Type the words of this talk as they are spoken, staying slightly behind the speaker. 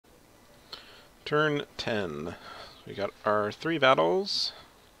Turn 10. We got our 3 battles.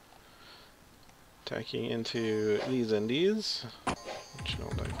 Attacking into these indies, which all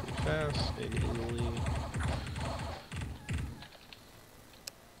die pretty fast and easily.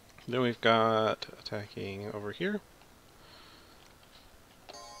 Then we've got attacking over here.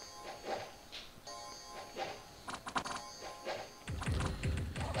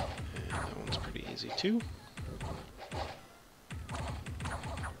 And that one's pretty easy too.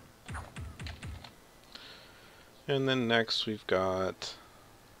 And then next we've got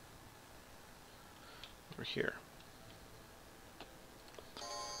over here.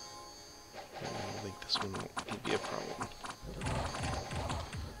 And I think this one won't be a problem.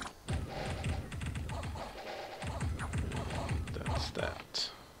 And that's that.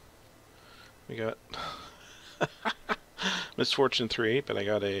 We got Misfortune 3, but I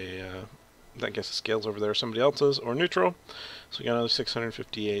got a, I guess the scale's over there, somebody else's, or neutral. So we got another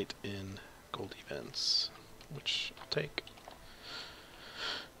 658 in gold events, which I'll take.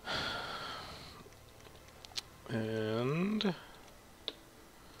 And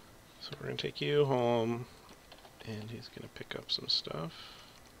so we're going to take you home, and he's going to pick up some stuff.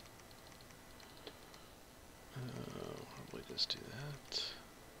 Probably just do that.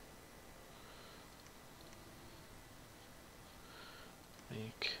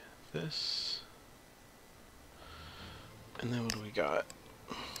 Make this. And then what do we got?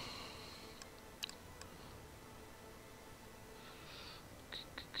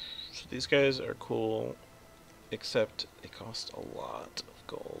 So these guys are cool, except they cost a lot of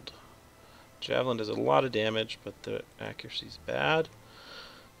gold. Javelin does a lot of damage, but the accuracy's bad.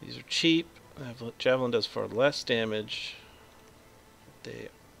 These are cheap. Javelin does far less damage. They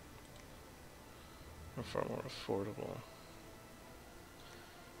are far more affordable.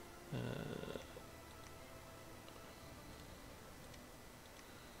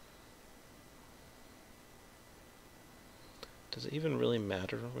 Does it even really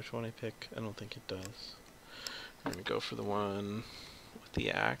matter which one I pick? I don't think it does. I'm going to go for the one with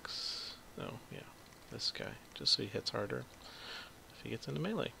the axe. Oh, yeah, this guy, just so he hits harder if he gets into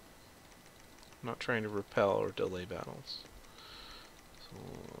melee. I'm not trying to repel or delay battles. So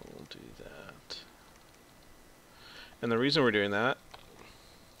we'll do that. And the reason we're doing that,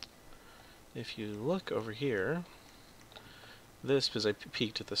 if you look over here, this, because I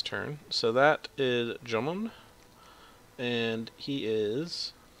peeked at this turn, so that is Jomon, and he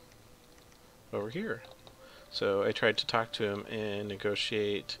is over here. So I tried to talk to him and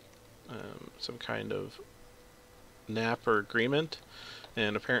negotiate some kind of nap or agreement,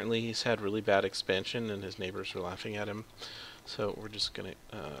 and apparently he's had really bad expansion and his neighbors are laughing at him, so we're just gonna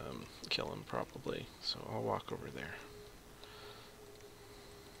kill him probably. So I'll walk over there,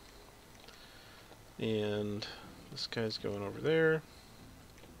 and this guy's going over there.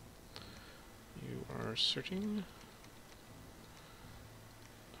 You are searching.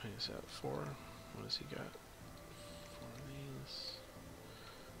 Is that 4? What has he got? 4 of these.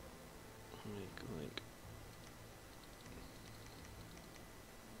 Link.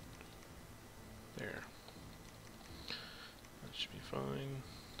 There. That should be fine.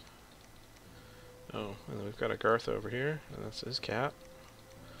 Oh, and then we've got a Garth over here, and that's his cap.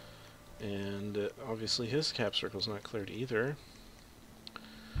 And obviously his cap circle's not cleared either.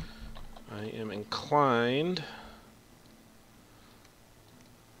 I am inclined...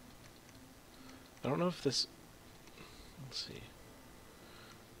 I don't know if this... Let's see.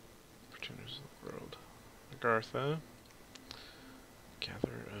 Pretenders of the World. Agartha.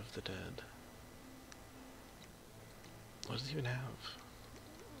 Gatherer of the Dead. What does he even have?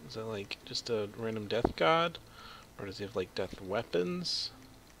 Is that like just a random death god? Or does he have like death weapons?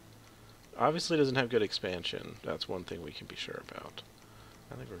 Obviously doesn't have good expansion. That's one thing we can be sure about.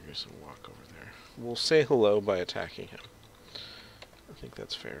 I think we're just going to walk over there. We'll say hello by attacking him. I think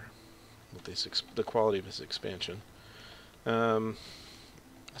that's fair. With this the quality of his expansion.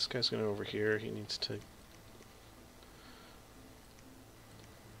 This guy's going over here. He needs to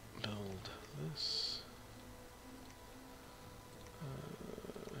build this.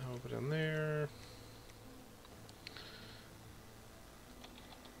 How about down there?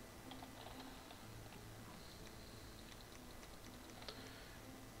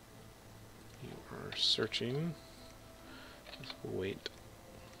 You are searching. Just wait.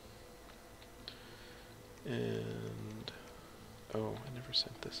 And oh, I never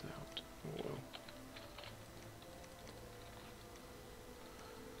sent this out. Oh well.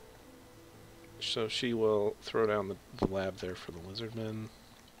 So she will throw down the lab there for the lizardmen.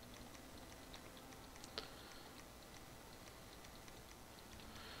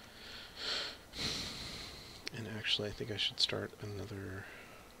 And actually, I think I should start another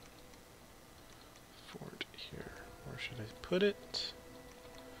should I put it?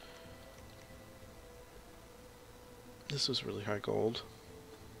 This was really high gold.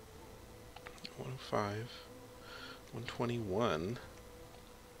 105, 121.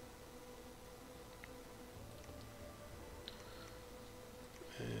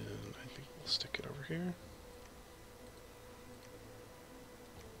 And I think we'll stick it over here.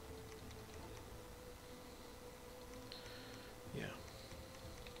 Yeah.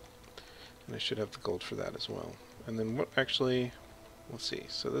 And I should have the gold for that as well. And then what actually, let's see.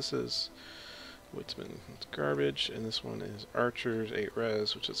 So this is Woodsman, it's garbage, and this one is Archers 8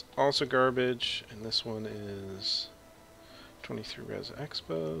 res, which is also garbage, and this one is 23 res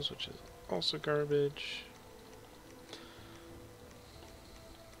Expos, which is also garbage.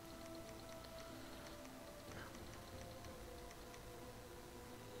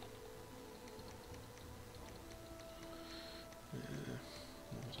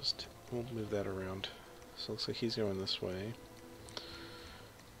 We'll move that around. So it looks like he's going this way.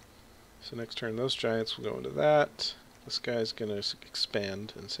 So next turn those giants will go into that. This guy's going to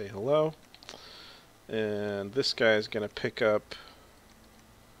expand and say hello. And this guy's going to pick up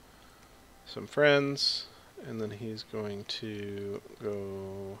some friends. And then he's going to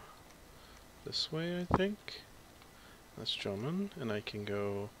go this way, I think. That's Drummond. And I can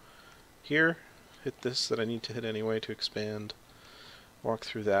go here, hit this that I need to hit anyway to expand. Walk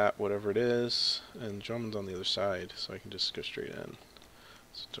through that, whatever it is, and Drummond's on the other side, so I can just go straight in.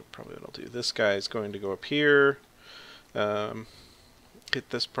 So probably what I'll do. This guy is going to go up here,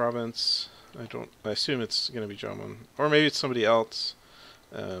 hit this province. I assume it's going to be Drummond, or maybe it's somebody else.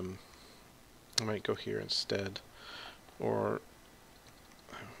 I might go here instead, or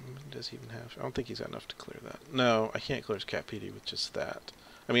does he even have? I don't think he's got enough to clear that. No, I can't clear his Cap PD with just that.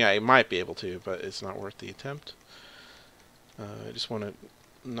 I mean, I might be able to, but it's not worth the attempt. I just want to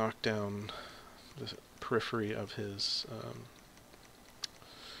knock down the periphery of his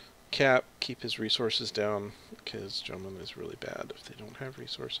cap, keep his resources down, because Drummond is really bad if they don't have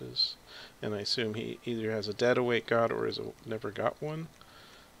resources. And I assume he either has a dead await god or never got one.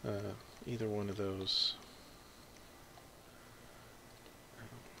 Either one of those.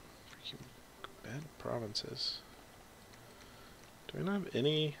 Freaking bad provinces. Do I not have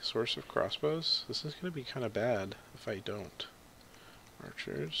any source of crossbows? This is going to be kind of bad if I don't.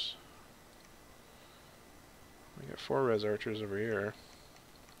 Archers. I got 4 res archers over here.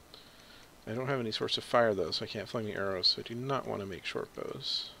 I don't have any source of fire though, so I can't flaming arrows, so I do not want to make short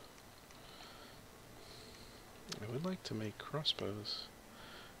bows. I would like to make crossbows,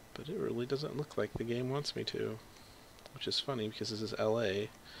 but it really doesn't look like the game wants me to. Which is funny because this is LA,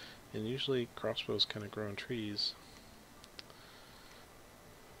 and usually crossbows kind of grow on trees.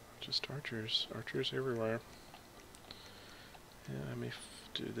 Just archers. Archers everywhere. Yeah, I may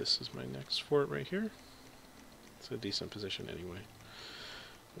do this as my next fort right here. It's a decent position anyway.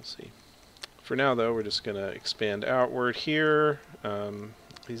 We'll see. For now, though, we're just going to expand outward here.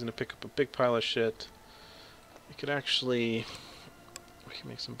 He's going to pick up a big pile of shit. We could actually... We can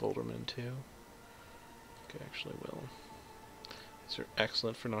make some bouldermen, too. Okay, actually will. These are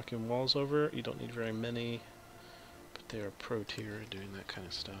excellent for knocking walls over. You don't need very many. They are pro tier at doing that kind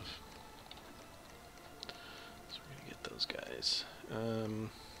of stuff. So we're going to get those guys. So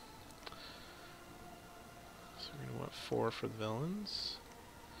we're going to want 4 for the villains.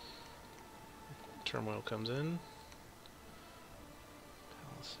 Turmoil comes in.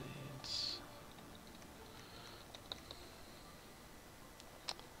 Palisades.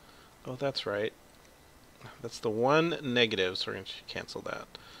 Oh, that's right. That's the one negative, so we're going to cancel that.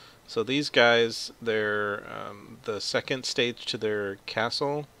 So these guys, their the second stage to their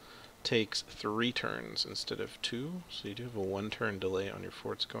castle takes 3 turns instead of 2. So you do have a 1-turn delay on your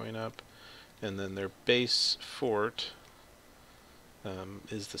forts going up. And then their base fort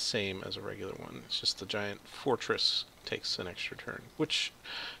is the same as a regular one. It's just the giant fortress takes an extra turn, which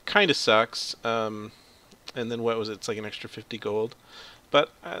kind of sucks. And then what was it? It's like an extra 50 gold.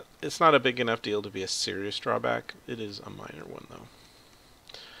 But it's not a big enough deal to be a serious drawback. It is a minor one, though.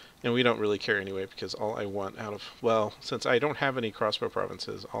 And we don't really care anyway, because all I want out of... Well, since I don't have any crossbow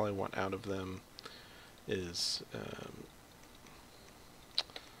provinces, all I want out of them is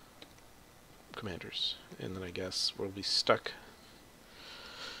commanders. And then I guess we'll be stuck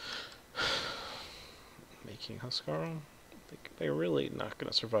making Huskarl. They're really not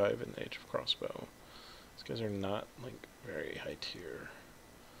going to survive in the Age of Crossbow. These guys are not, like, very high tier.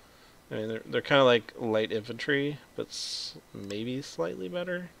 I mean, they're kind of like light infantry, but maybe slightly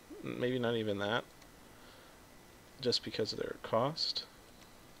better. Maybe not even that, just because of their cost.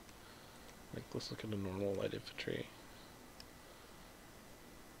 Like, let's look at a normal light infantry.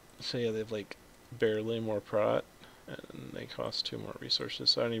 So yeah, they have like barely more prot, and they cost 2 more resources,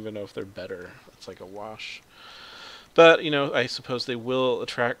 so I don't even know if they're better. It's like a wash. But, you know, I suppose they will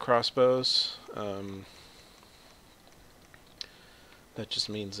attract crossbows. That just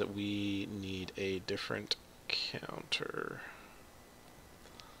means that we need a different counter.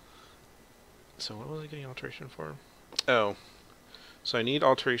 So what was I getting alteration for? Oh, so I need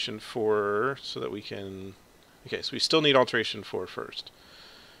alteration 4 so that we can... Okay, so we still need alteration 4 first.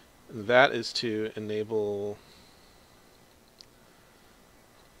 That is to enable...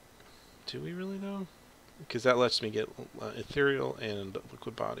 Do we really though? Because that lets me get ethereal and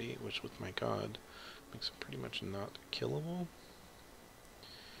liquid body, which with my god makes it pretty much not killable.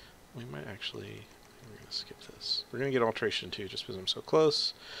 We might actually... We're going to skip this. We're going to get alteration 2 just because I'm so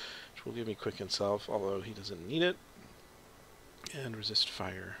close, which will give me quicken self, although he doesn't need it. And resist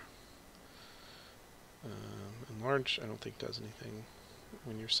fire. Enlarge, I don't think does anything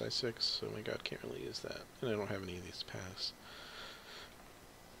when you're size 6, so my god can't really use that. And I don't have any of these to pass.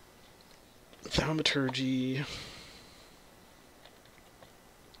 Thaumaturgy.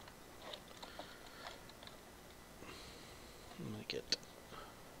 I'm gonna get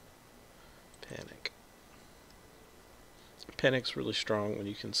Panic. Panic's really strong when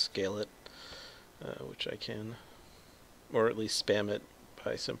you can scale it, which I can. Or at least spam it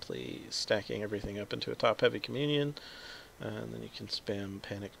by simply stacking everything up into a top-heavy communion. And then you can spam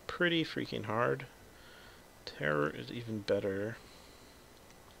Panic pretty freaking hard. Terror is even better.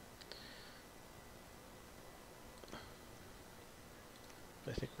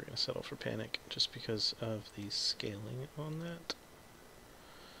 I think we're going to settle for Panic just because of the scaling on that.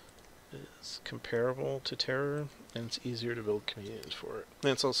 It's comparable to Terror, and it's easier to build communions for it.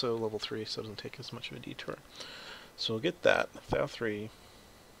 And it's also level 3, so it doesn't take as much of a detour. So we'll get that, Thou 3.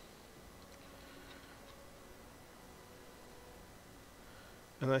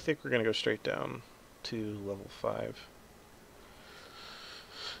 And I think we're going to go straight down to level 5.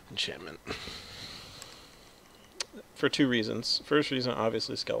 Enchantment. For 2 reasons. First reason,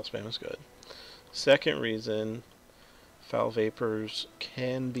 obviously, Skull Spam is good. Second reason, Foul Vapors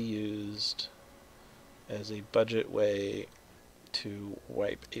can be used as a budget way to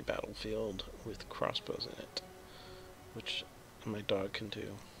wipe a battlefield with crossbows in it, which my dog can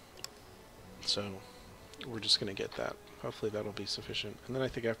do. So we're just going to get that. Hopefully that'll be sufficient. And then I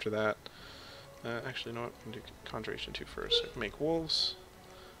think after that, actually, you know what? I'm going to do Conjuration 2 first. So make wolves,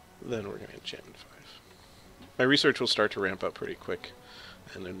 then we're going to enchantment 5. My research will start to ramp up pretty quick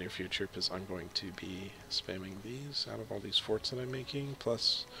in the near future because I'm going to be spamming these out of all these forts that I'm making.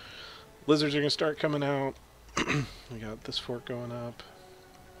 Plus, lizards are going to start coming out. We got this fort going up.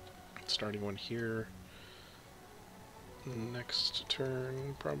 Starting one here. Next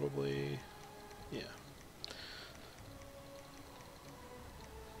turn, probably. Yeah.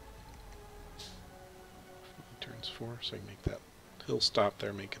 Turns 4, so I can make that hill stop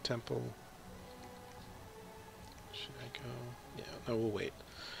there, make a temple. Should I go? Yeah, no, we'll wait.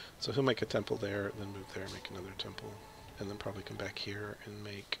 So he'll make a temple there, then move there, make another temple, and then probably come back here and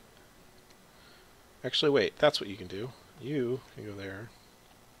make... Actually, wait, that's what you can do. You can go there.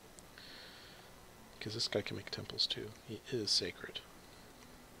 Because this guy can make temples too. He is sacred.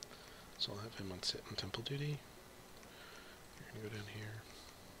 So I'll have him on temple duty. You're going to go down here.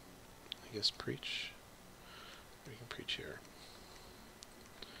 I guess preach. Or you can preach here.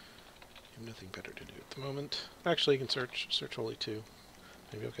 You have nothing better to do at the moment. Actually, you can search Holy too.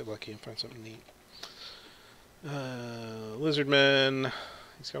 Maybe I'll get lucky and find something neat. Lizardman.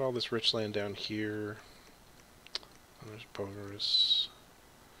 He's got all this rich land down here. And there's Bogarus.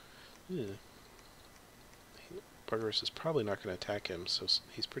 Bogarus is probably not going to attack him, so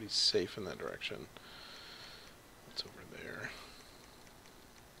he's pretty safe in that direction. What's over there?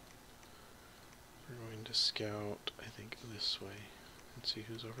 We're going to scout, I think, this way and see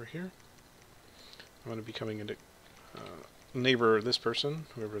who's over here. I'm going to be coming into neighbor this person,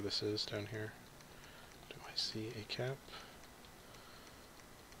 whoever this is down here. Do I see a cap?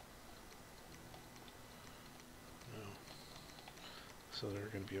 No. So they're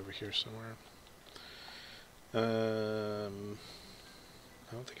going to be over here somewhere. I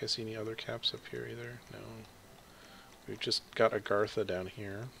don't think I see any other caps up here either. No. We've just got Agartha down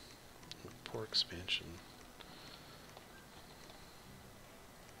here. Poor expansion.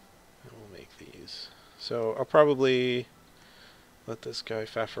 And we'll make these. So I'll probably let this guy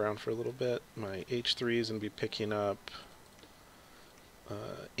faff around for a little bit. My H3 is going to be picking up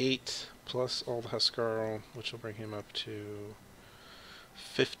 8 plus all the Huskarl, which will bring him up to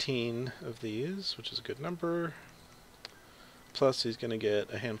 15 of these, which is a good number. Plus he's going to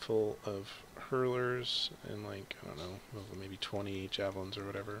get a handful of hurlers and, like, I don't know, maybe 20 javelins or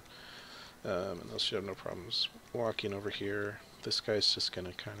whatever. And those should have no problems walking over here. This guy's just going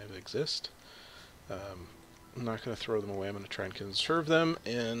to kind of exist. I'm not going to throw them away. I'm going to try and conserve them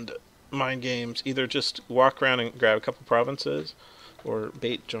and mind games. Either just walk around and grab a couple provinces, or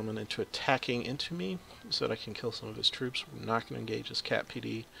bait gentlemen into attacking into me so that I can kill some of his troops. We're not going to engage his Cat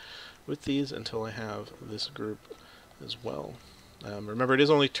PD with these until I have this group as well. Remember, it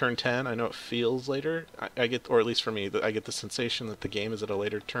is only turn 10. I know it feels later. I get, or at least for me, I get the sensation that the game is at a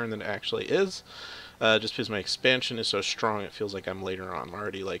later turn than it actually is. Just because my expansion is so strong, it feels like I'm later on. I'm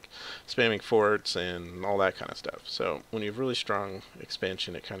already like spamming forts and all that kind of stuff. So when you have really strong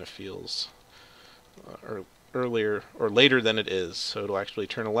expansion, it kind of feels earlier or later than it is. So it'll actually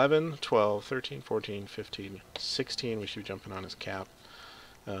turn 11, 12, 13, 14, 15, 16. We should be jumping on his cap.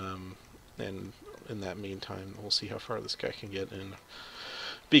 And in that meantime, we'll see how far this guy can get in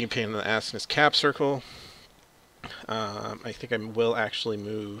being a pain in the ass in his cap circle. I think I will actually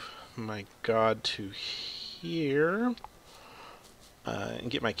move my god to here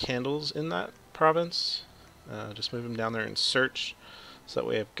and get my candles in that province. Just move them down there and search, so that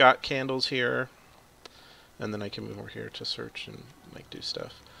way I've got candles here, and then I can move over here to search and like do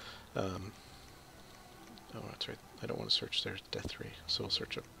stuff. Oh, that's right. I don't want to search there. Death 3, so we'll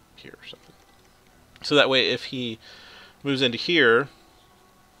search up here or something. So that way, if he moves into here,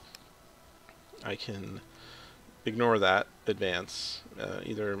 I can ignore that advance,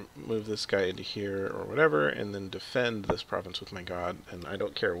 either move this guy into here or whatever, and then defend this province with my god. And I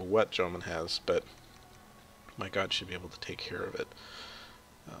don't care what gentleman has, but my god should be able to take care of it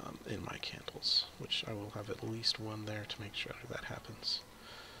in my candles, which I will have at least one there to make sure that happens.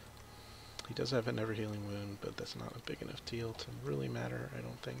 He does have a never healing wound, but that's not a big enough deal to really matter, I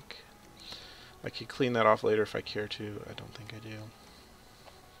don't think. I could clean that off later if I care to. I don't think I do.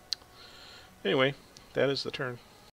 Anyway, that is the turn.